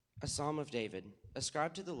A psalm of David.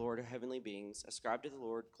 Ascribe to the Lord, O heavenly beings, ascribe to the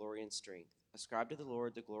Lord glory and strength. Ascribe to the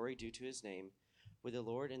Lord the glory due to his name, with the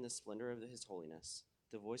Lord in the splendor of his holiness.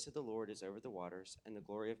 The voice of the Lord is over the waters, and the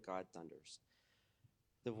glory of God thunders.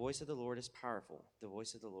 The voice of the Lord is powerful. The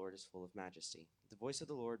voice of the Lord is full of majesty. The voice of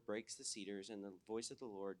the Lord breaks the cedars, and the voice of the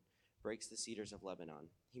Lord breaks the cedars of Lebanon.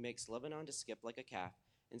 He makes Lebanon to skip like a calf,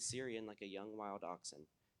 and Syrian like a young wild oxen.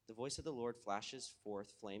 The voice of the Lord flashes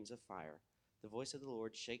forth flames of fire. The voice of the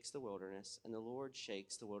Lord shakes the wilderness, and the Lord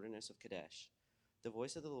shakes the wilderness of Kadesh. The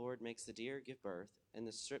voice of the Lord makes the deer give birth, and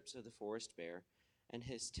the strips of the forest bear, and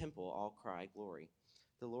his temple all cry glory.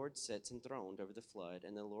 The Lord sits enthroned over the flood,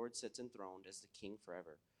 and the Lord sits enthroned as the king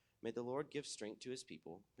forever. May the Lord give strength to his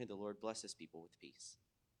people. May the Lord bless his people with peace.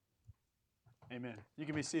 Amen. You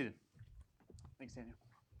can be seated. Thanks, Daniel.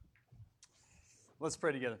 Let's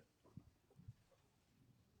pray together.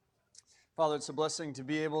 Father, it's a blessing to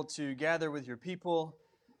be able to gather with your people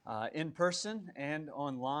in person and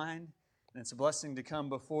online. And it's a blessing to come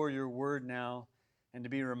before your word now and to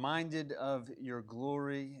be reminded of your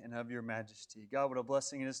glory and of your majesty. God, what a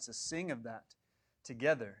blessing it is to sing of that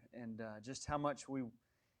together, and just how much we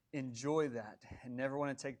enjoy that and never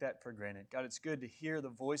want to take that for granted. God, it's good to hear the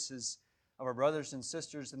voices of our brothers and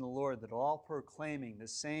sisters in the Lord that are all proclaiming the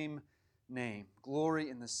same name, glory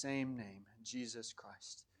in the same name, Jesus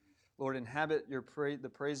Christ. Lord, inhabit the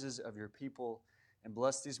praises of your people and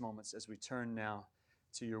bless these moments as we turn now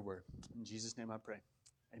to your word. In Jesus' name I pray.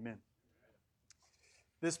 Amen.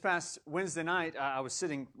 This past Wednesday night, I was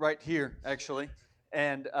sitting right here, actually,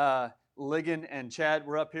 and Ligon and Chad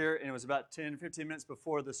were up here, and it was about 10, 15 minutes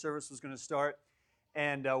before the service was going to start.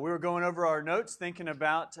 And we were going over our notes, thinking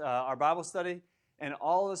about our Bible study, and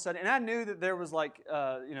all of a sudden, and I knew that there was like,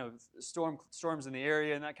 storms in the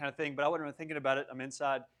area and that kind of thing, but I wasn't really thinking about it. I'm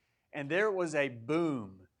inside. And there was a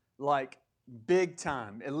boom, like big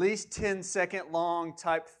time, at least 10-second long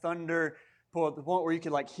type thunder, at the point where you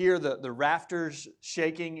could like hear the rafters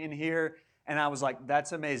shaking in here. And I was like,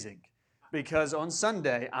 that's amazing. Because on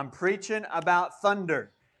Sunday, I'm preaching about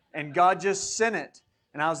thunder, and God just sent it.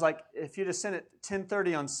 And I was like, if you'd have sent it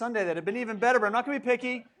 10:30 on Sunday, that'd have been even better, but I'm not going to be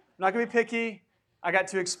picky. I got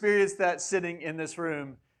to experience that sitting in this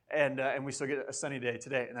room, and we still get a sunny day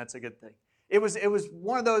today, and that's a good thing. It was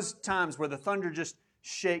one of those times where the thunder just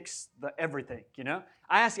shakes everything, you know?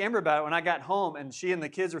 I asked Amber about it when I got home, and she and the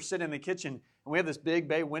kids were sitting in the kitchen, and we have this big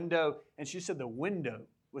bay window, and she said the window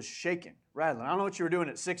was shaking, rattling. I don't know what you were doing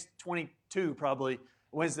at 6:22 probably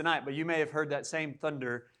Wednesday night, but you may have heard that same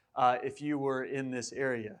thunder if you were in this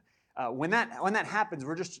area. When that happens,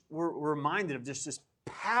 we're reminded of just this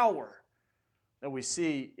power that we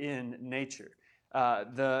see in nature.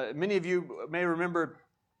 Many of you may remember.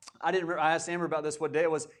 I asked Amber about this. What day it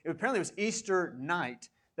was? Apparently, it was Easter night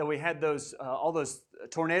that we had all those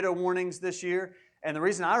tornado warnings this year. And the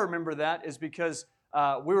reason I remember that is because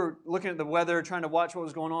we were looking at the weather, trying to watch what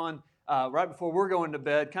was going on right before we're going to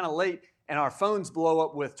bed, kind of late, and our phones blow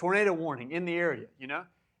up with tornado warning in the area, you know?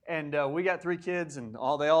 And we got 3 kids, and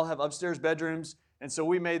they all have upstairs bedrooms, and so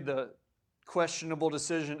we made the questionable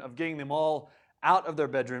decision of getting them all out of their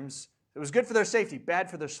bedrooms. It was good for their safety,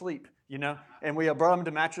 bad for their sleep, you know? And we brought them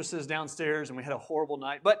to mattresses downstairs, and we had a horrible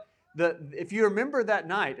night. But if you remember that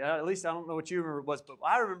night, at least I don't know what you remember it was, but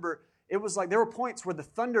I remember it was like there were points where the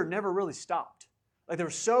thunder never really stopped. Like there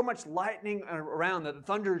was so much lightning around that the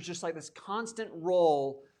thunder is just like this constant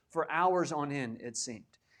roll for hours on end, it seemed.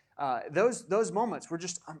 Those moments were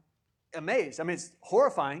just amazed. I mean, it's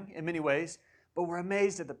horrifying in many ways, but we're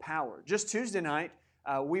amazed at the power. Just Tuesday night,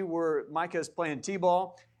 Micah's playing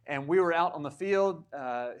t-ball, and we were out on the field.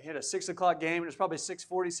 He had a 6 o'clock game. It was probably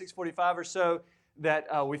 6:40, 6:45 or so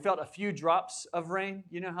that we felt a few drops of rain.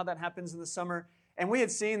 You know how that happens in the summer? And we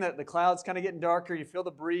had seen that the clouds kind of getting darker. You feel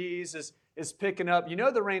the breeze is picking up. You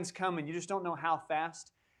know the rain's coming. You just don't know how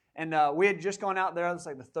fast. And we had just gone out there. It was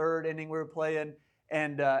like the 3rd inning we were playing.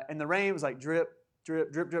 And the rain was like drip,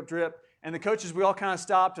 drip, drip, drip, drip. And the coaches, we all kind of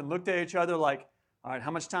stopped and looked at each other like, all right,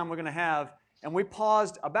 how much time we're going to have? And we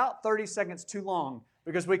paused about 30 seconds too long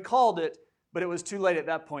because we called it, but it was too late at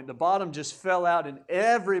that point. The bottom just fell out and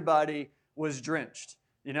everybody was drenched.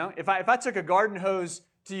 You know, if I took a garden hose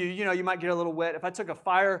to you, you know, you might get a little wet. If I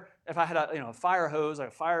had a fire hose, like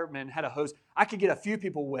a fireman had a hose, I could get a few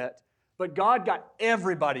people wet. But God got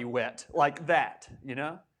everybody wet like that, you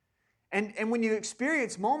know? And when you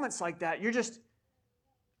experience moments like that, you're just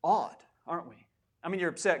awed, aren't we? I mean, you're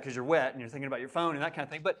upset because you're wet and you're thinking about your phone and that kind of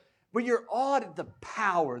thing, but you're awed at the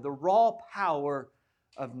power, the raw power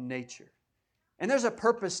of nature. And there's a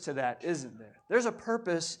purpose to that, isn't there? There's a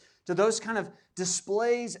purpose to those kind of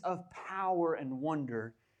displays of power and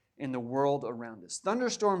wonder in the world around us.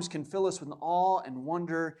 Thunderstorms can fill us with awe and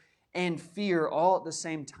wonder and fear all at the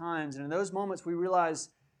same times. And in those moments, we realize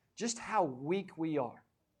just how weak we are.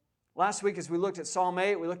 Last week, as we looked at Psalm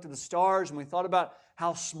 8, we looked at the stars and we thought about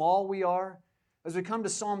how small we are. As we come to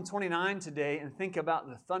Psalm 29 today and think about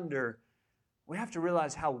the thunder, we have to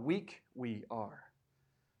realize how weak we are.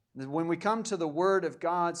 When we come to the Word of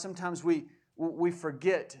God, sometimes we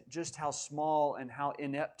forget just how small and how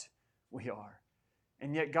inept we are.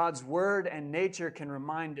 And yet God's Word and nature can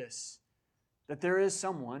remind us that there is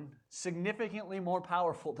someone significantly more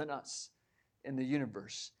powerful than us in the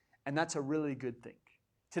universe. And that's a really good thing.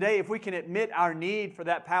 Today, if we can admit our need for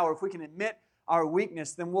that power, if we can admit our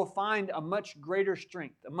weakness, then we'll find a much greater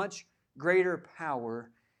strength, a much greater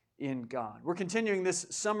power in God. We're continuing this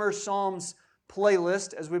Summer Psalms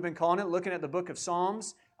playlist, as we've been calling it, looking at the book of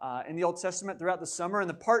Psalms in the Old Testament throughout the summer. And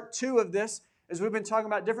the part 2 of this is we've been talking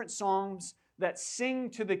about different psalms that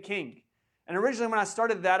sing to the King. And originally when I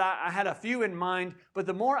started that, I had a few in mind, but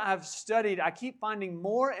the more I've studied, I keep finding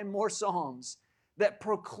more and more psalms that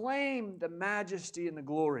proclaim the majesty and the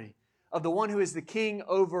glory of the one who is the King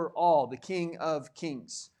over all, the King of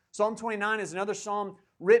kings. Psalm 29 is another psalm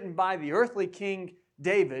written by the earthly king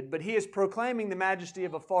David, but he is proclaiming the majesty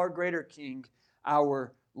of a far greater king,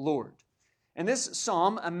 our Lord. And this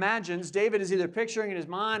psalm imagines, David is either picturing in his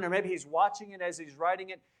mind or maybe he's watching it as he's writing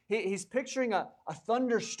it. He's picturing a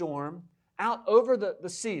thunderstorm out over the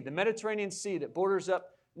sea, the Mediterranean Sea that borders up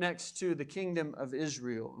next to the kingdom of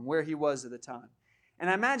Israel and where he was at the time. And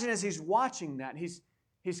I imagine as he's watching that,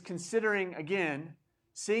 he's considering, again,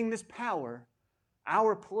 seeing this power,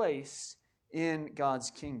 our place in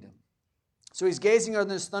God's kingdom. So he's gazing on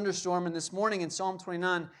this thunderstorm, and this morning in Psalm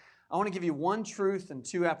 29, I want to give you one truth and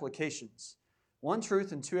two applications. One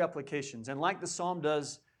truth and two applications. And like the psalm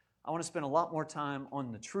does, I want to spend a lot more time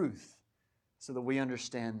on the truth so that we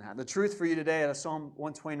understand that. The truth for you today out of Psalm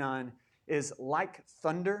 129 is, like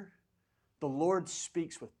thunder, the Lord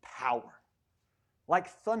speaks with power. Like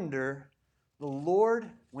thunder, the Lord,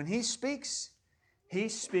 when He speaks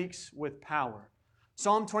with power.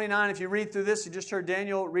 Psalm 29, if you read through this, you just heard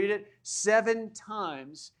Daniel read it, 7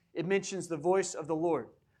 times it mentions the voice of the Lord.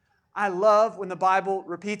 I love when the Bible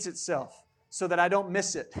repeats itself so that I don't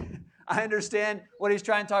miss it. I understand what he's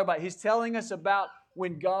trying to talk about. He's telling us about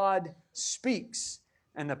when God speaks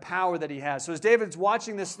and the power that He has. So as David's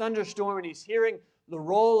watching this thunderstorm and he's hearing the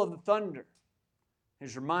roll of the thunder,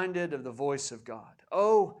 he's reminded of the voice of God.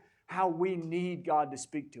 Oh, how we need God to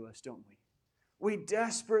speak to us, don't we? We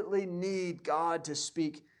desperately need God to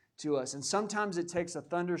speak to us. And sometimes it takes a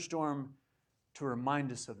thunderstorm to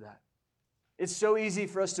remind us of that. It's so easy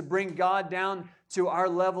for us to bring God down to our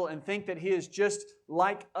level and think that He is just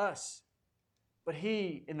like us. But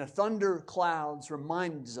He, in the thunder clouds,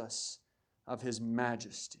 reminds us of His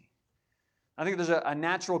majesty. I think there's a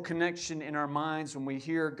natural connection in our minds when we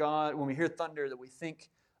hear God, when we hear thunder, that we think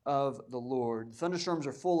of the Lord. Thunderstorms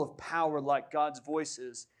are full of power like God's voice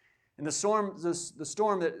is. And the storm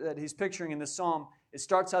that he's picturing in this psalm, it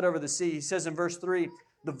starts out over the sea. He says in verse 3,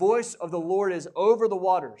 the voice of the Lord is over the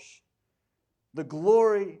waters. The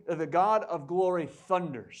God of glory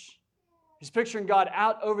thunders. He's picturing God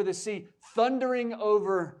out over the sea, thundering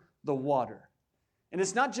over the water. And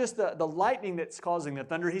it's not just the lightning that's causing the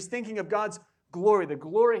thunder. He's thinking of God's glory, the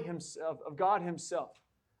glory of God Himself.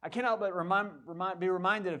 I cannot but be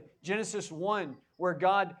reminded of Genesis 1, where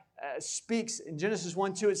God speaks. In Genesis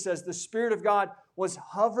 1:2, it says, the Spirit of God was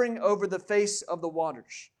hovering over the face of the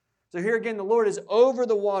waters. So here again, the Lord is over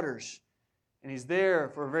the waters, and He's there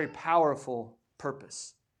for a very powerful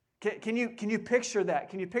purpose. Can you picture that?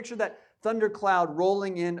 Can you picture that thundercloud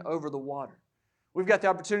rolling in over the water? We've got the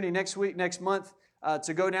opportunity next month,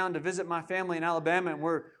 to go down to visit my family in Alabama, and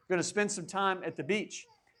we're going to spend some time at the beach.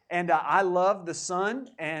 And I love the sun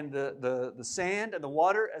and the sand and the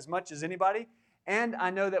water as much as anybody. And I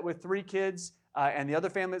know that with 3 kids and the other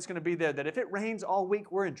family that's going to be there, that if it rains all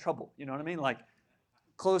week, we're in trouble. You know what I mean? Like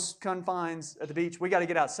close confines at the beach, we got to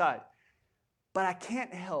get outside. But I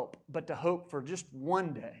can't help but to hope for just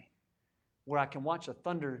one day where I can watch a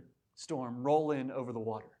thunderstorm roll in over the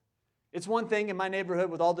water. It's one thing in my neighborhood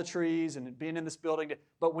with all the trees and being in this building,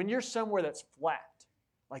 but when you're somewhere that's flat,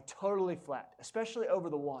 like totally flat, especially over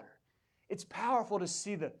the water, it's powerful to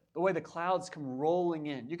see the way the clouds come rolling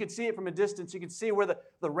in. You can see it from a distance. You can see where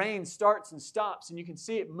the rain starts and stops, and you can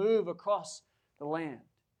see it move across the land.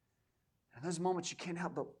 And those moments you can't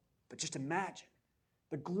help but just imagine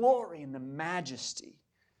the glory and the majesty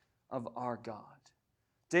of our God.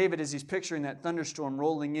 David, as he's picturing that thunderstorm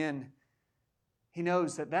rolling in, he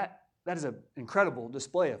knows that is an incredible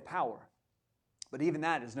display of power. But even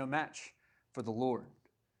that is no match for the Lord.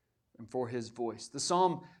 and for his voice. The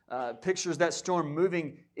psalm pictures that storm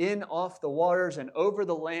moving in off the waters and over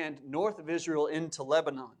the land north of Israel into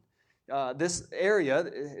Lebanon. This area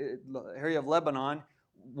of Lebanon,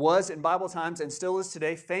 was in Bible times and still is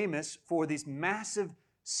today famous for these massive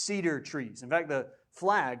cedar trees. In fact, the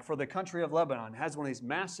flag for the country of Lebanon has one of these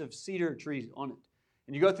massive cedar trees on it.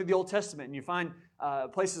 And you go through the Old Testament and you find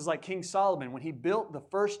places like King Solomon, when he built the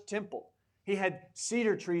first temple, he had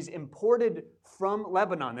cedar trees imported from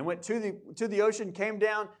Lebanon. They went to the ocean, came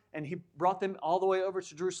down, and he brought them all the way over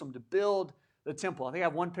to Jerusalem to build the temple. I think I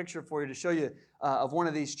have one picture for you to show you of one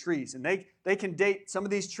of these trees. And they can date some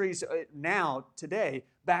of these trees now, today,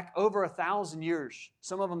 back over 1,000 years.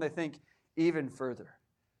 Some of them they think even further.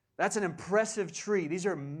 That's an impressive tree. These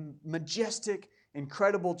are majestic,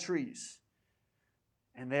 incredible trees.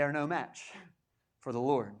 And they are no match for the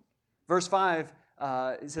Lord. Verse 5,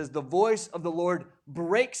 it says, the voice of the Lord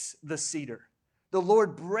breaks the cedar. The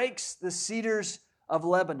Lord breaks the cedars of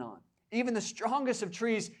Lebanon. Even the strongest of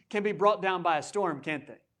trees can be brought down by a storm, can't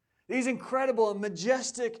they? These incredible and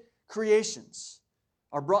majestic creations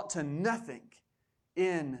are brought to nothing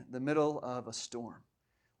in the middle of a storm.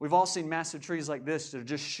 We've all seen massive trees like this that are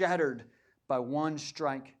just shattered by one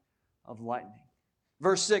strike of lightning.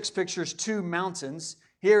 Verse 6 pictures two mountains.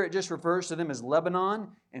 Here it just refers to them as Lebanon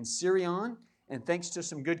and Sirion. And thanks to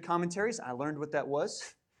some good commentaries, I learned what that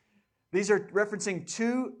was. These are referencing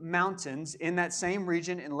two mountains in that same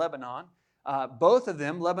region in Lebanon. Both of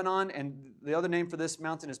them, Lebanon, and the other name for this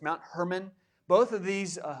mountain is Mount Hermon. Both of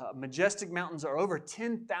these majestic mountains are over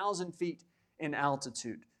 10,000 feet in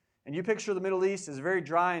altitude. And you picture the Middle East as very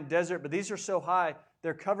dry and desert, but these are so high,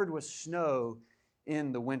 they're covered with snow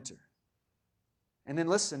in the winter. And then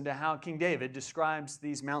listen to how King David describes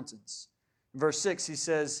these mountains. In verse 6, he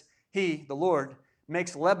says, He, the Lord,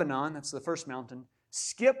 makes Lebanon, that's the first mountain,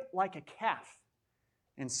 skip like a calf,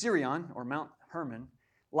 and Sirion, or Mount Hermon,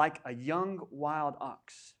 like a young wild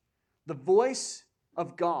ox. The voice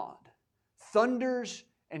of God thunders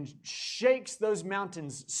and shakes those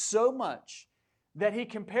mountains so much that he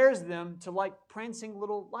compares them to like prancing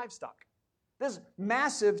little livestock. This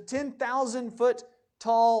massive 10,000-foot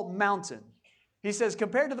tall mountain, he says,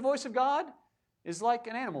 compared to the voice of God, is like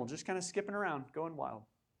an animal just kind of skipping around, going wild.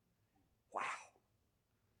 Wow.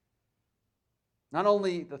 Not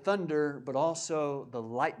only the thunder, but also the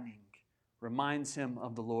lightning reminds him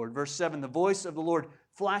of the Lord. Verse 7, the voice of the Lord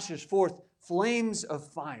flashes forth flames of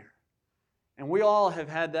fire. And we all have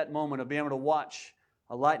had that moment of being able to watch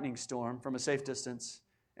a lightning storm from a safe distance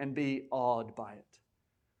and be awed by it.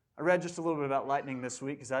 I read just a little bit about lightning this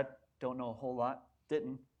week because I don't know a whole lot.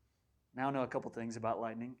 Didn't. Now I know a couple things about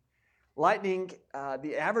lightning. Lightning,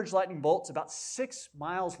 the average lightning bolt's about 6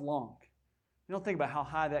 miles long. You don't think about how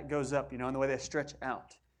high that goes up, and the way they stretch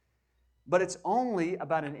out. But it's only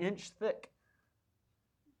about an inch thick.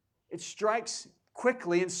 It strikes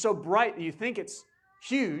quickly and so bright that you think it's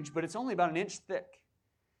huge, but it's only about an inch thick.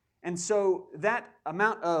 And so that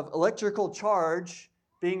amount of electrical charge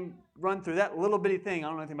being run through that little bitty thing, I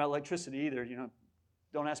don't know anything about electricity either,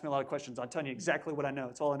 don't ask me a lot of questions. I'll tell you exactly what I know.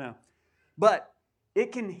 It's all I know. But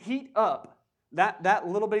it can heat up that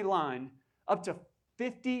little bitty line up to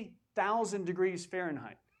 50,000 degrees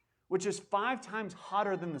Fahrenheit, which is 5 times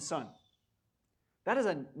hotter than the sun. That is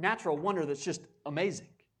a natural wonder that's just amazing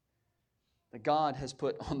that God has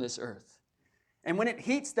put on this earth. And when it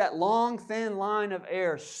heats that long, thin line of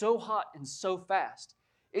air so hot and so fast,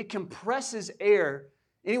 it compresses air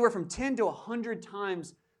anywhere from 10 to 100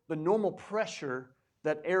 times the normal pressure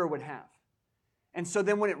that air would have. And so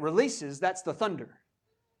then when it releases, that's the thunder.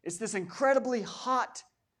 It's this incredibly hot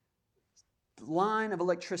line of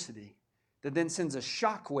electricity that then sends a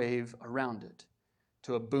shock wave around it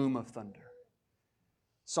to a boom of thunder.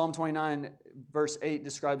 Psalm 29, verse 8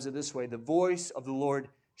 describes it this way: the voice of the Lord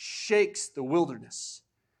shakes the wilderness.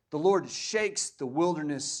 The Lord shakes the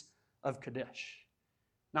wilderness of Kadesh.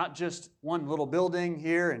 Not just one little building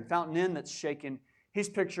here in Fountain Inn that's shaken. He's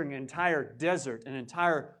picturing an entire desert, an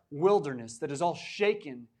entire wilderness that is all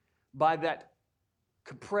shaken by that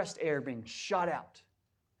compressed air being shot out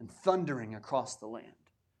and thundering across the land.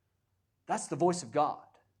 That's the voice of God.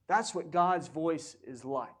 That's what God's voice is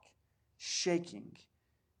like, shaking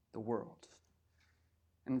the world.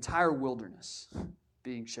 An entire wilderness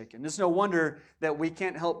being shaken. It's no wonder that we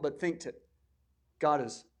can't help but think that God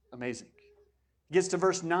is amazing. It gets to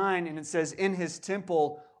verse 9 and it says, in his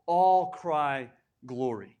temple all cry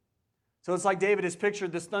glory. So it's like David has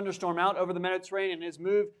pictured this thunderstorm out over the Mediterranean and has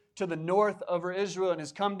moved to the north over Israel and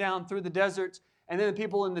has come down through the deserts. And then the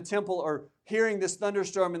people in the temple are hearing this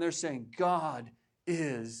thunderstorm and they're saying, God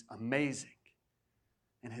is amazing.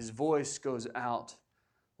 And his voice goes out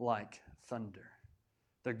like thunder.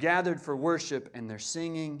 They're gathered for worship and they're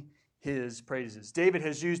singing His praises. David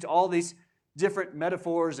has used all these different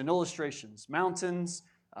metaphors and illustrations: mountains,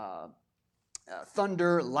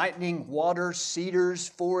 thunder, lightning, water, cedars,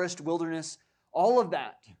 forest, wilderness, all of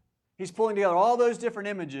that. He's pulling together all those different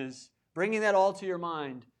images, bringing that all to your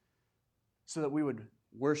mind so that we would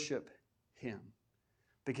worship Him,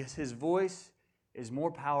 because His voice is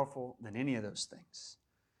more powerful than any of those things.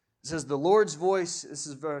 It says the Lord's voice, this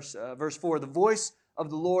is verse 4, the voice of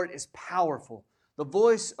the Lord is powerful. The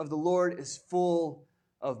voice of the Lord is full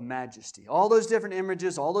of majesty. All those different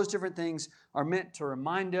images, all those different things are meant to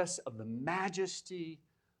remind us of the majesty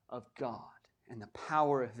of God and the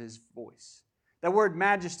power of His voice. That word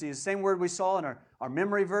majesty is the same word we saw in our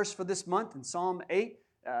memory verse for this month in Psalm 8.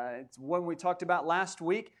 It's one we talked about last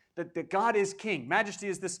week, that God is king. Majesty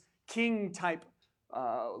is this king-type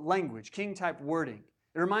language, king-type wording.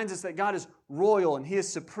 It reminds us that God is royal and He is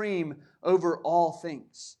supreme over all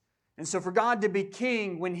things. And so for God to be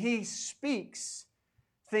king, when He speaks,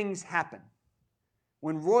 things happen.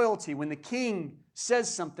 When royalty, when the king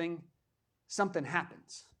says something, something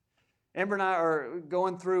happens. Amber and I are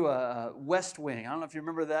going through West Wing. I don't know if you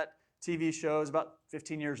remember that TV show. It's about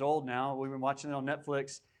 15 years old now. We've been watching it on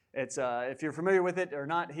Netflix. It's if you're familiar with it or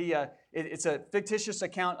not, it's a fictitious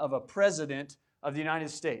account of a president of the United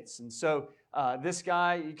States. And so this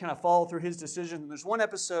guy, you kind of follow through his decisions. And there's one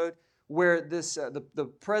episode where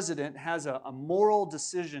the president has a moral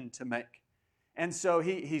decision to make. And so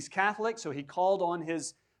he's Catholic, so he called on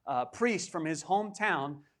his priest from his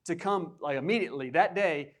hometown to come immediately that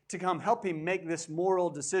day to come help him make this moral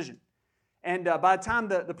decision. And by the time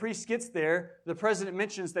the priest gets there, the president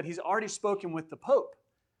mentions that he's already spoken with the Pope.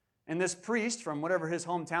 And this priest from whatever his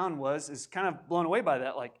hometown was is kind of blown away by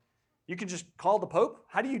that. Like, you can just call the Pope?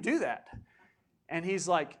 How do you do that? And he's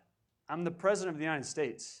like, I'm the president of the United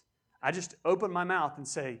States. I just open my mouth and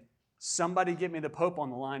say, somebody get me the Pope on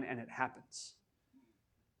the line, and it happens.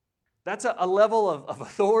 That's a level of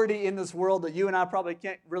authority in this world that you and I probably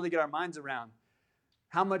can't really get our minds around.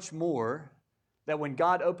 How much more that when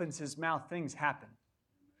God opens His mouth, things happen.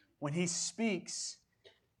 When He speaks,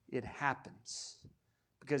 it happens.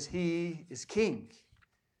 Because He is king.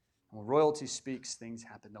 When royalty speaks, things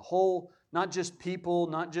happen. The whole, not just people,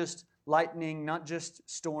 not just lightning, not just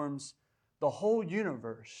storms, the whole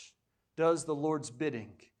universe does the Lord's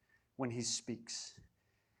bidding when He speaks.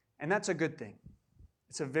 And that's a good thing.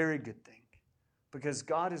 It's a very good thing, because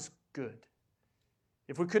God is good.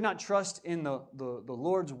 If we could not trust in the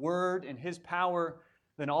Lord's word and His power,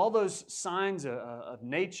 then all those signs of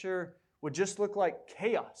nature would just look like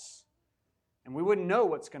chaos. And we wouldn't know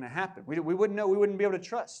what's going to happen. We wouldn't know. We wouldn't be able to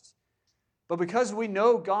trust. But because we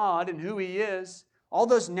know God and who He is, all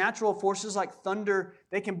those natural forces like thunder,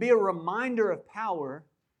 they can be a reminder of power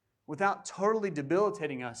without totally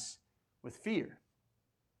debilitating us with fear.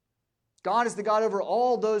 God is the God over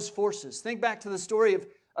all those forces. Think back to the story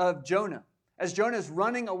of Jonah. As Jonah is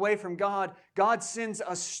running away from God, God sends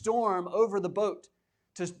a storm over the boat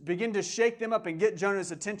to begin to shake them up and get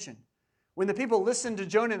Jonah's attention. When the people listen to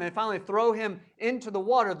Jonah and they finally throw him into the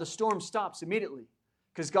water, the storm stops immediately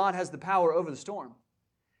because God has the power over the storm.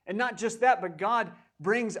 And not just that, but God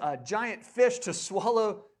brings a giant fish to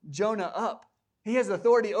swallow Jonah up. He has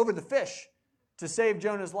authority over the fish to save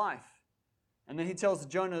Jonah's life. And then He tells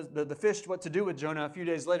the fish what to do with Jonah a few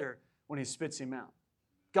days later when He spits him out.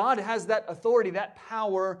 God has that authority, that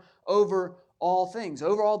power over all things,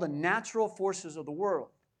 over all the natural forces of the world.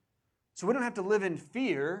 So we don't have to live in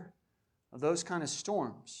fear of those kind of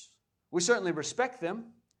storms. We certainly respect them.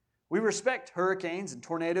 We respect hurricanes and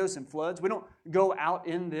tornadoes and floods. We don't go out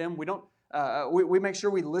in them. We don't. We make sure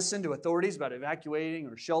we listen to authorities about evacuating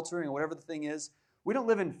or sheltering or whatever the thing is. We don't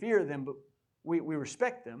live in fear of them, but we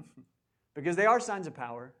respect them because they are signs of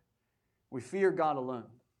power. We fear God alone.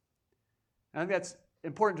 And I think that's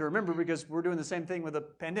important to remember because we're doing the same thing with the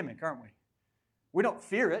pandemic, aren't we? We don't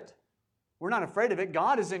fear it. We're not afraid of it.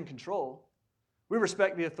 God is in control. We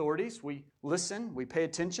respect the authorities. We listen. We pay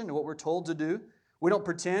attention to what we're told to do. We don't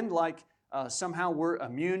pretend like somehow we're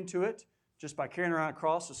immune to it just by carrying around a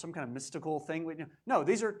cross or some kind of mystical thing. No,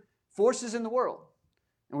 these are forces in the world,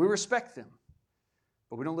 and we respect them,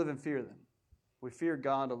 but we don't live in fear of them. We fear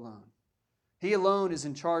God alone. He alone is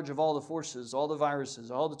in charge of all the forces, all the viruses,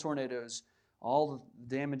 all the tornadoes, all the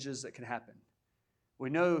damages that can happen. We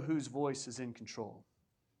know whose voice is in control.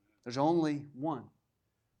 There's only one.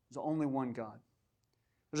 There's only one God.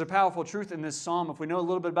 There's a powerful truth in this psalm if we know a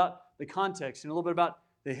little bit about the context and a little bit about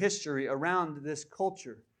the history around this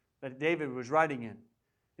culture that David was writing in.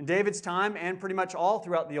 In David's time and pretty much all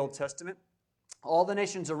throughout the Old Testament, all the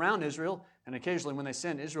nations around Israel, and occasionally when they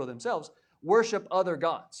sin, Israel themselves, worship other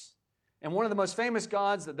gods. And one of the most famous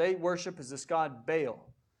gods that they worship is this god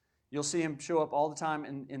Baal. You'll see him show up all the time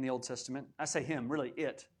in the Old Testament. I say him, really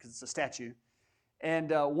it, because it's a statue.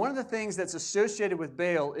 And one of the things that's associated with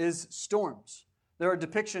Baal is storms. There are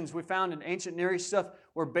depictions we found in ancient Near East stuff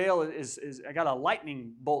where Baal is got a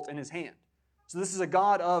lightning bolt in his hand. So this is a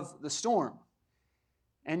god of the storm.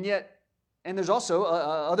 And there's also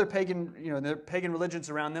other pagan, there are pagan religions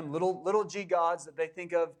around them, little g gods that they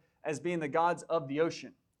think of as being the gods of the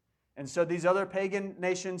ocean. And so these other pagan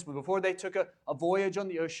nations, before they took a voyage on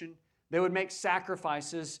the ocean, they would make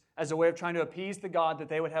sacrifices as a way of trying to appease the god that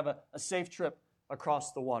they would have a safe trip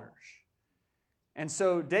across the waters. And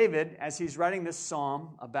so David, as he's writing this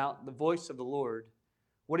psalm about the voice of the Lord,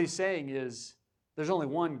 what he's saying is there's only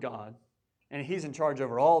one God, and He's in charge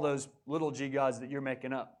over all those little g gods that you're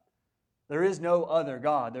making up. There is no other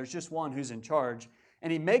God. There's just one who's in charge.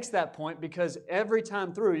 And he makes that point because every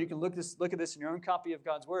time through, you can look at this in your own copy of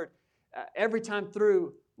God's Word, every time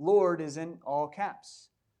through, Lord is in all caps.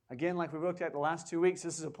 Again, like we looked at the last 2 weeks,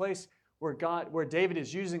 this is a place where David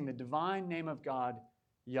is using the divine name of God,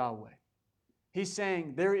 Yahweh. He's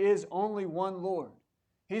saying there is only one Lord.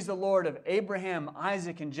 He's the Lord of Abraham,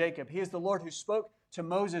 Isaac, and Jacob. He is the Lord who spoke to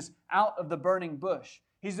Moses out of the burning bush.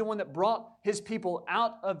 He's the one that brought His people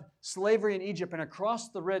out of slavery in Egypt and across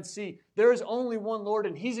the Red Sea. There is only one Lord,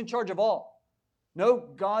 and He's in charge of all. No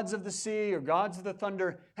gods of the sea or gods of the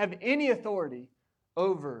thunder have any authority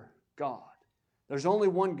over God. There's only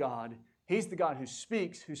one God. He's the God who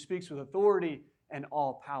speaks with authority and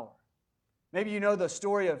all power. Maybe you know the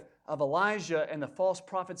story of Elijah and the false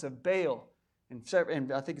prophets of Baal.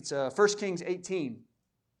 And I think it's 1 Kings 18.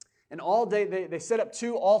 And all day they set up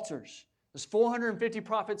 2 altars. There's 450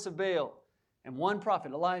 prophets of Baal and one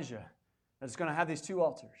prophet, Elijah, that's going to have these 2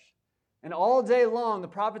 altars. And all day long, the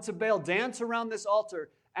prophets of Baal dance around this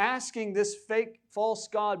altar, asking this fake, false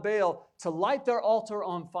god Baal to light their altar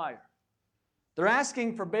on fire. They're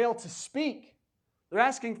asking for Baal to speak. They're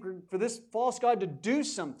asking for this false god to do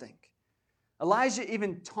something. Elijah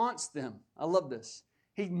even taunts them. I love this.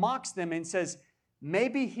 He mocks them and says,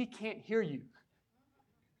 maybe he can't hear you.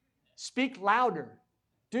 Speak louder.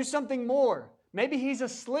 Do something more. Maybe he's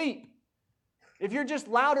asleep. If you're just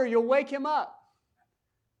louder, you'll wake him up.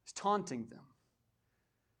 He's taunting them.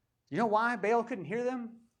 You know why Baal couldn't hear them?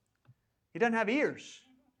 He doesn't have ears.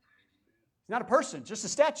 He's not a person, it's just a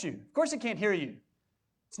statue. Of course he can't hear you.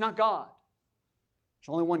 It's not God.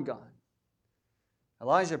 There's only one God.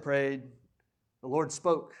 Elijah prayed. The Lord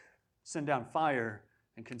spoke, sent down fire,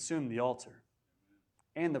 and consumed the altar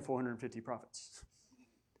and the 450 prophets.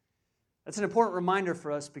 That's an important reminder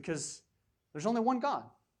for us because there's only one God.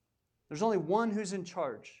 There's only one who's in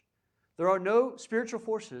charge. There are no spiritual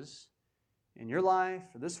forces in your life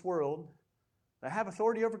or this world that have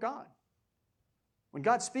authority over God. When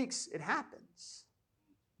God speaks, it happens.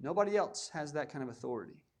 Nobody else has that kind of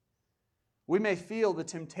authority. We may feel the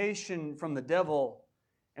temptation from the devil,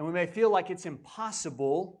 and we may feel like it's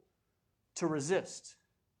impossible to resist.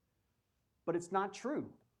 But it's not true.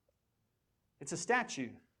 It's a statue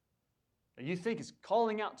that you think is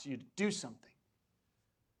calling out to you to do something.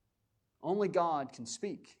 Only God can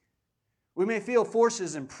speak. We may feel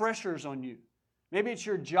forces and pressures on you. Maybe it's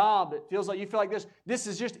your job that feels like you feel like this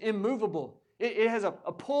is just immovable. It has a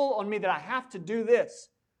pull on me that I have to do this.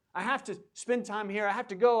 I have to spend time here. I have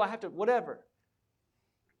to go. I have to whatever.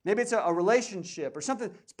 Maybe it's a relationship or something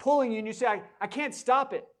that's pulling you and you say, I can't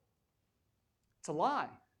stop it. It's a lie.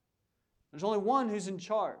 There's only one who's in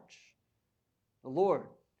charge. The Lord,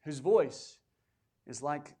 whose voice is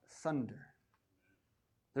like thunder.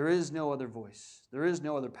 There is no other voice. There is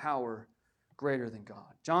no other power greater than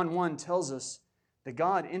God. John 1 tells us that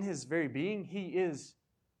God, in His very being, He is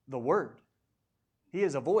the Word. He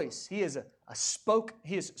is a voice. He is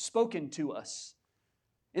He is spoken to us.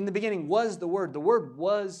 In the beginning was the Word. The Word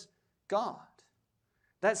was God.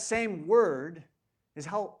 That same Word is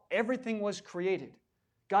how everything was created.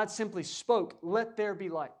 God simply spoke, "Let there be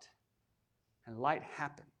light." And light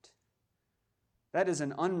happened. That is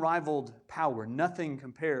an unrivaled power. Nothing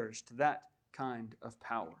compares to that kind of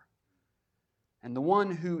power. And the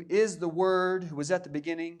one who is the Word, who was at the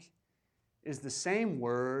beginning, is the same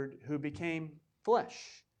Word who became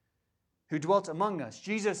flesh, who dwelt among us.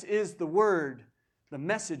 Jesus is the Word, the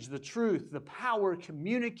message, the truth, the power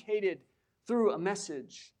communicated through a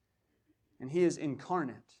message. And He is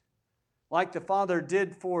incarnate. Like the Father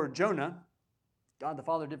did for Jonah, God the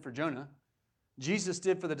Father did for Jonah, Jesus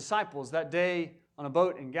did for the disciples that day on a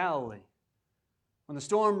boat in Galilee. When the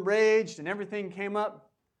storm raged and everything came up,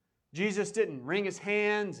 Jesus didn't wring His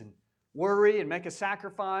hands and worry and make a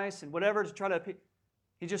sacrifice and whatever to try to...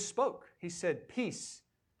 He just spoke. He said, "Peace,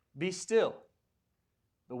 be still."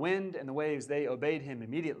 The wind and the waves, they obeyed him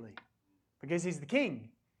immediately because he's the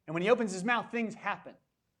king. And when he opens his mouth, things happen.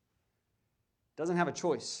 Doesn't have a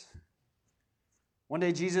choice. One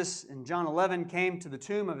day Jesus in John 11 came to the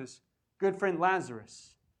tomb of his good friend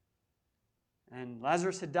Lazarus. And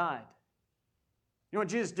Lazarus had died. You know what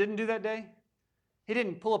Jesus didn't do that day? He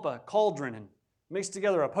didn't pull up a cauldron and mix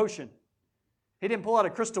together a potion. He didn't pull out a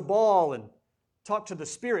crystal ball and talk to the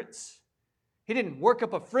spirits. He didn't work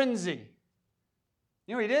up a frenzy.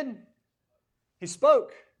 You know what he did? He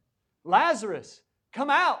spoke, "Lazarus, come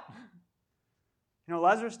out." You know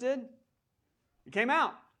what Lazarus did? He came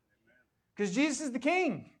out. Because Jesus is the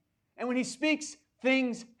king. And when he speaks,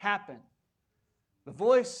 things happen. The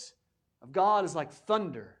voice of God is like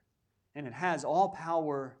thunder, and it has all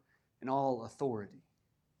power and all authority.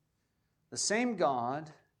 The same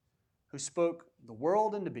God who spoke the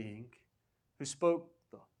world into being, who spoke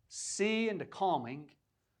the sea into calming,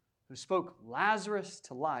 who spoke Lazarus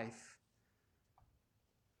to life,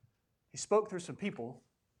 he spoke through some people,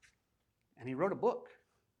 and he wrote a book.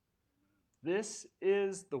 This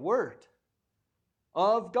is the Word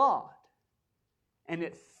of God, and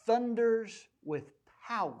it thunders with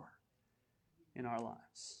power in our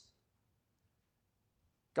lives.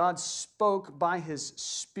 God spoke by His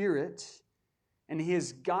Spirit, and He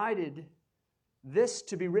has guided this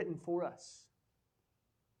to be written for us.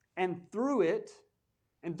 And through it,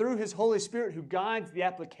 and through His Holy Spirit who guides the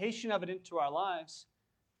application of it into our lives,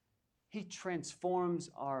 He transforms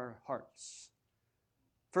our hearts.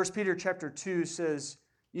 1 Peter chapter 2 says,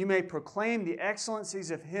 "You may proclaim the excellencies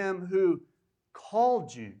of Him who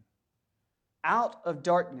called you out of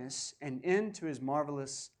darkness and into His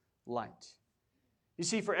marvelous light." You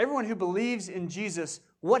see, for everyone who believes in Jesus,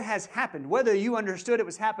 what has happened, whether you understood it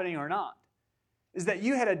was happening or not, is that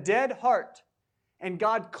you had a dead heart and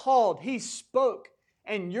God called, He spoke,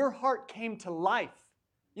 and your heart came to life.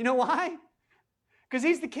 You know why? Because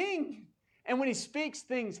He's the King. And when He speaks,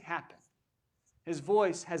 things happen. His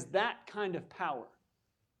voice has that kind of power.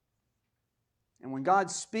 And when God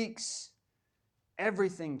speaks,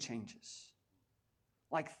 everything changes.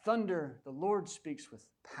 Like thunder, the Lord speaks with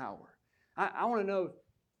power. I want to know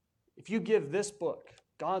if you give this book,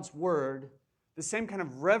 God's Word, the same kind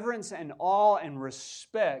of reverence and awe and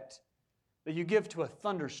respect that you give to a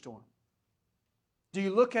thunderstorm. Do you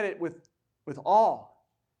look at it with awe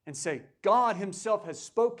and say, God Himself has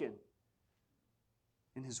spoken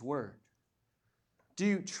in His Word? Do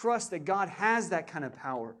you trust that God has that kind of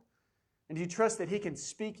power? And do you trust that He can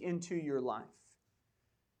speak into your life?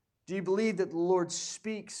 Do you believe that the Lord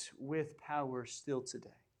speaks with power still today?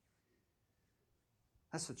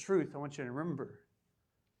 That's the truth I want you to remember.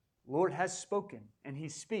 The Lord has spoken, and He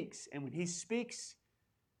speaks. And when He speaks,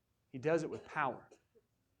 He does it with power.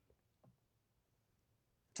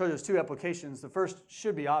 I told you there's two applications. The first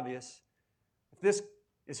should be obvious. If this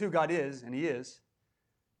is who God is, and He is,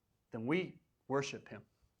 then we worship Him.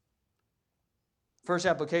 First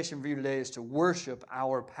application for you today is to worship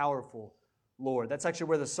our powerful Lord. That's actually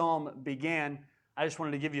where the psalm began. I just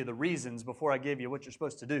wanted to give you the reasons before I gave you what you're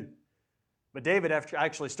supposed to do. But David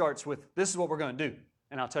actually starts with, this is what we're going to do,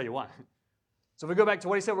 and I'll tell you why. So if we go back to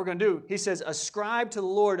what he said we're going to do, he says, "Ascribe to the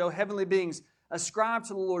Lord, O heavenly beings, ascribe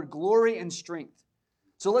to the Lord glory and strength."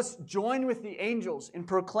 So let's join with the angels in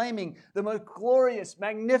proclaiming the most glorious,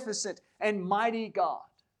 magnificent, and mighty God.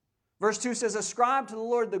 Verse 2 says, "Ascribe to the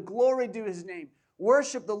Lord the glory due His name.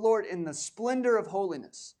 Worship the Lord in the splendor of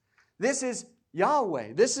holiness." This is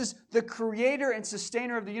Yahweh. This is the creator and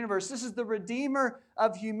sustainer of the universe. This is the redeemer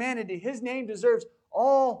of humanity. His name deserves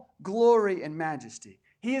all glory and majesty.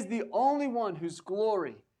 He is the only one whose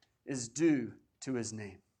glory is due to His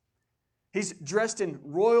name. He's dressed in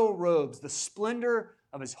royal robes, the splendor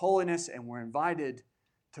of His holiness, and we're invited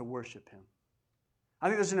to worship Him. I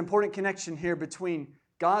think there's an important connection here between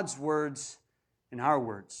God's words and our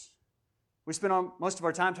words. We spend most of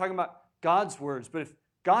our time talking about God's words, but if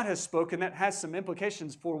God has spoken, that has some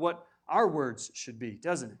implications for what our words should be,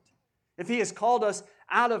 doesn't it? If He has called us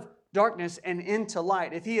out of darkness and into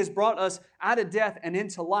light, if He has brought us out of death and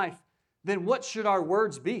into life, then what should our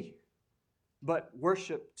words be? But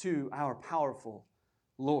worship to our powerful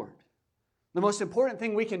Lord. The most important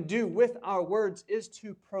thing we can do with our words is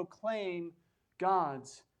to proclaim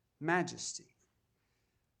God's majesty.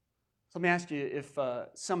 So let me ask you if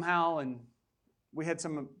somehow, and we had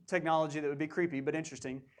some technology that would be creepy but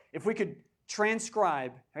interesting, if we could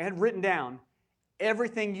transcribe, I had written down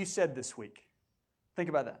everything you said this week. Think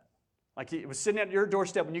about that. Like it was sitting at your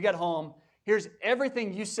doorstep when you got home. Here's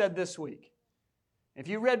everything you said this week. If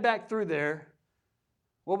you read back through there,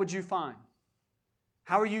 what would you find?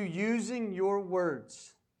 How are you using your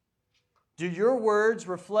words? Do your words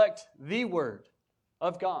reflect the Word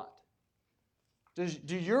of God?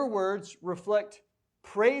 Do your words reflect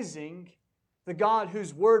praising the God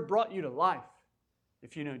whose Word brought you to life,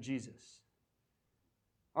 if you know Jesus?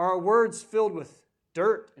 Are our words filled with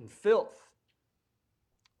dirt and filth?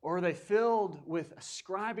 Or are they filled with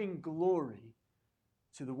ascribing glory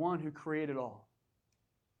to the one who created all?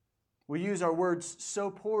 We use our words so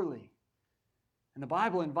poorly, and the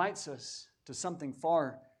Bible invites us to something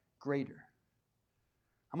far greater.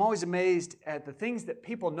 I'm always amazed at the things that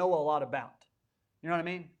people know a lot about. You know what I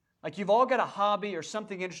mean? Like you've all got a hobby or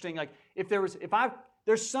something interesting. Like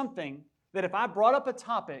there's something that if I brought up a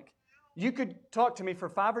topic, you could talk to me for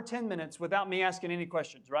 5 or 10 minutes without me asking any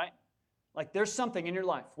questions, right? Like there's something in your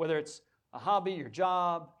life, whether it's a hobby, your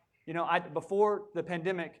job. You know, before the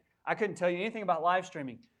pandemic, I couldn't tell you anything about live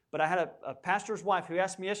streaming, but I had a pastor's wife who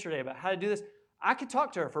asked me yesterday about how to do this. I could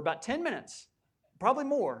talk to her for about 10 minutes, probably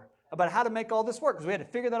more, about how to make all this work because we had to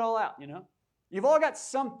figure that all out, you know. You've all got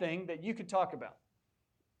something that you could talk about.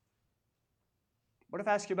 What if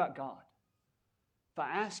I ask you about God? If I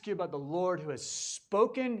ask you about the Lord who has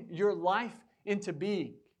spoken your life into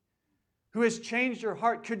being, who has changed your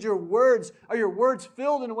heart, are your words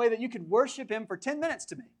filled in a way that you could worship Him for 10 minutes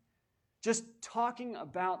to me? Just talking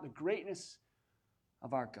about the greatness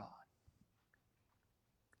of our God.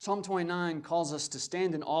 Psalm 29 calls us to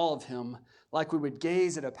stand in awe of Him like we would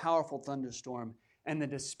gaze at a powerful thunderstorm and then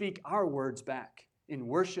to speak our words back in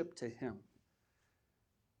worship to Him.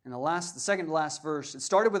 And the second to last verse, it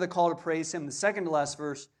started with a call to praise Him. The second to last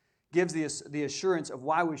verse gives the assurance of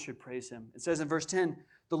why we should praise Him. It says in verse 10,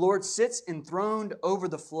 the Lord sits enthroned over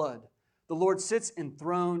the flood. The Lord sits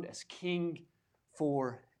enthroned as King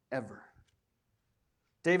forever.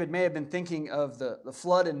 David may have been thinking of the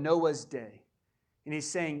flood in Noah's day. And he's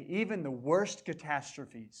saying even the worst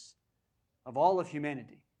catastrophes of all of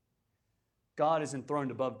humanity, God is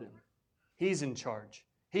enthroned above them. He's in charge.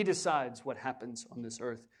 He decides what happens on this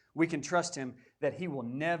earth. We can trust Him that He will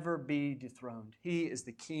never be dethroned. He is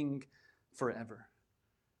the King forever.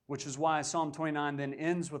 Which is why Psalm 29 then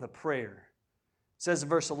ends with a prayer. It says in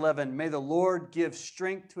verse 11, may the Lord give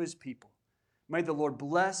strength to His people. May the Lord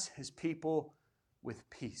bless His people with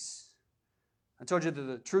peace. I told you that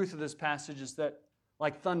the truth of this passage is that,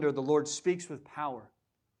 like thunder, the Lord speaks with power.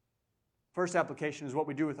 First application is what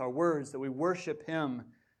we do with our words, that we worship Him,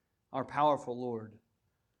 our powerful Lord.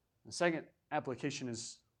 The second application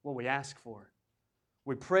is what we ask for.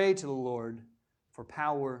 We pray to the Lord for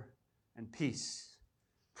power and peace.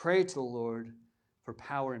 Pray to the Lord for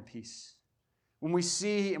power and peace. When we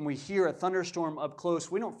see and we hear a thunderstorm up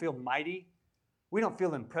close, we don't feel mighty. We don't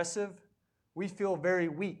feel impressive. We feel very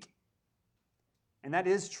weak. And that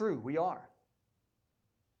is true. We are.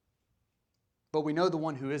 But we know the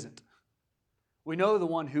one who isn't. We know the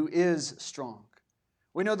one who is strong.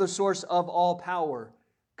 We know the source of all power,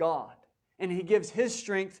 God. And He gives His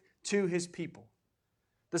strength to His people.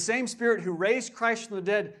 The same Spirit who raised Christ from the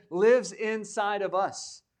dead lives inside of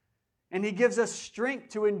us. And He gives us strength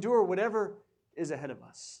to endure whatever is ahead of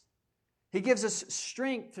us. He gives us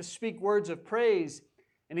strength to speak words of praise.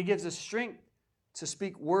 And He gives us strength to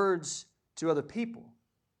speak words to other people.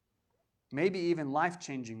 Maybe even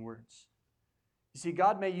life-changing words. You see,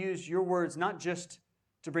 God may use your words not just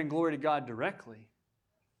to bring glory to God directly,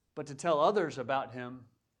 but to tell others about Him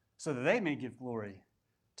so that they may give glory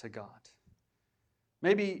to God.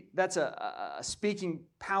 Maybe that's a speaking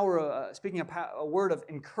power, a word of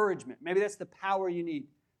encouragement. Maybe that's the power you need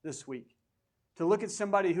this week. To look at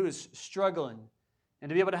somebody who is struggling and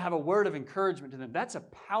to be able to have a word of encouragement to them. That's a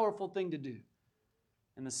powerful thing to do.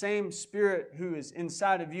 And the same Spirit who is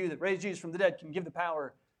inside of you that raised Jesus from the dead can give the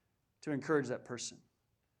power to encourage that person.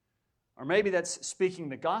 Or maybe that's speaking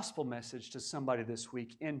the gospel message to somebody this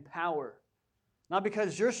week in power. Not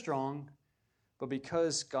because you're strong, but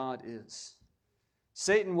because God is.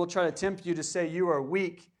 Satan will try to tempt you to say you are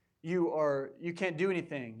weak, you can't do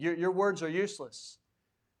anything, your words are useless.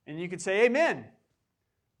 And you could say amen,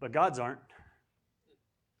 but God's aren't.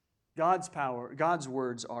 God's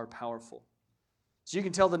words are powerful. So you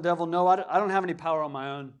can tell the devil, no, I don't have any power on my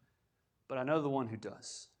own, but I know the one who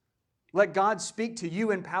does. Let God speak to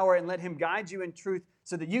you in power and let Him guide you in truth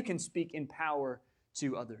so that you can speak in power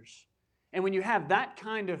to others. And when you have that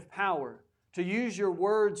kind of power to use your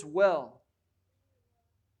words well,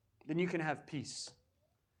 then you can have peace.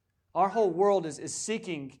 Our whole world is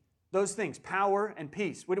seeking those things, power and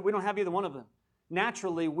peace. We don't have either one of them.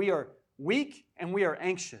 Naturally, we are weak and we are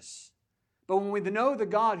anxious. But when we know the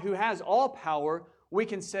God who has all power, we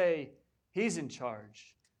can say, He's in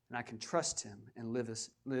charge, and I can trust Him and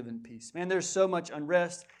live in peace. Man, there's so much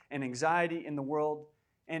unrest and anxiety in the world,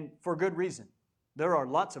 and for good reason. There are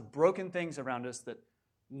lots of broken things around us that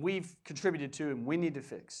we've contributed to and we need to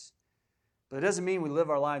fix. But it doesn't mean we live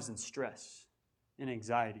our lives in stress, in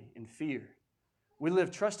anxiety, in fear. We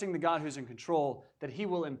live trusting the God who's in control, that He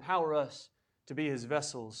will empower us to be His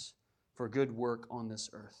vessels for good work on this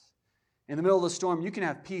earth. In the middle of the storm, you can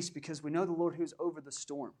have peace because we know the Lord who's over the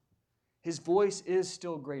storm. His voice is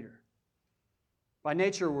still greater. By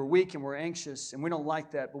nature, we're weak and we're anxious, and we don't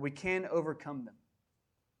like that, but we can overcome them.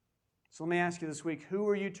 So let me ask you this week, who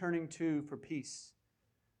are you turning to for peace?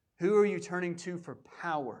 Who are you turning to for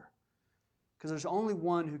power? Because there's only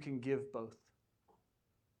one who can give both.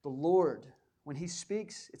 The Lord, when He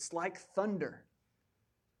speaks, it's like thunder.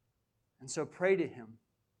 And so pray to Him.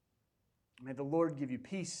 May the Lord give you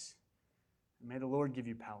peace, and may the Lord give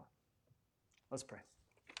you power. Let's pray.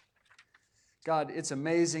 God, it's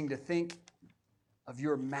amazing to think of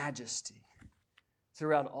your majesty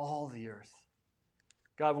throughout all the earth.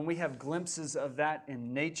 God, when we have glimpses of that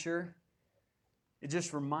in nature, it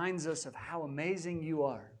just reminds us of how amazing you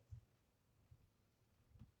are.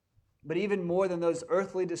 But even more than those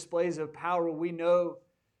earthly displays of power, we know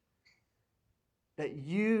that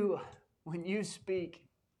you, when you speak,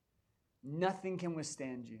 nothing can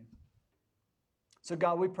withstand you. So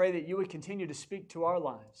God, we pray that you would continue to speak to our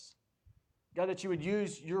lives. God, that you would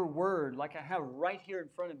use your word, like I have right here in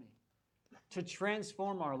front of me, to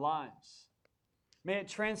transform our lives. May it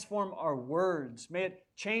transform our words. May it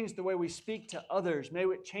change the way we speak to others. May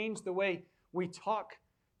it change the way we talk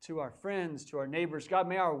to our friends, to our neighbors. God,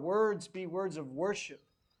 may our words be words of worship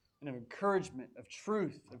and of encouragement, of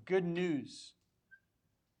truth, of good news.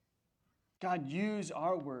 God, use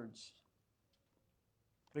our words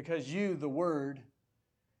because you, the Word,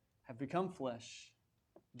 have become flesh,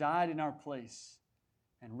 died in our place,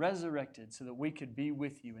 and resurrected so that we could be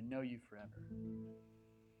with you and know you forever.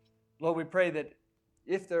 Lord, we pray that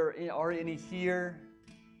if there are any here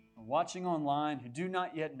or watching online who do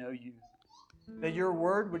not yet know you, that your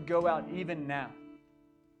word would go out even now.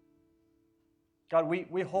 God,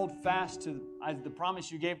 we hold fast to the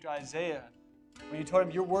promise you gave to Isaiah when you told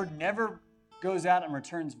him your word never goes out and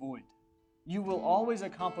returns void. You will always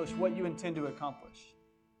accomplish what you intend to accomplish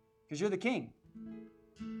because you're the King.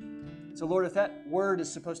 So, Lord, if that word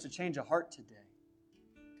is supposed to change a heart today,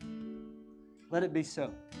 let it be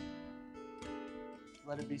so.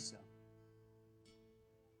 Let it be so.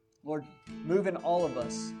 Lord, move in all of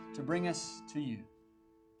us to bring us to you,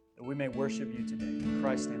 that we may worship you today. In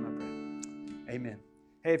Christ's name I pray. Amen.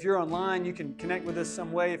 Hey, if you're online, you can connect with us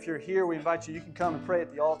some way. If you're here, we invite you. You can come and pray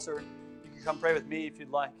at the altar. You can come pray with me if you'd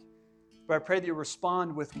like. But I pray that you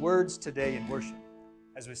respond with words today in worship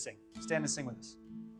as we sing. Stand and sing with us.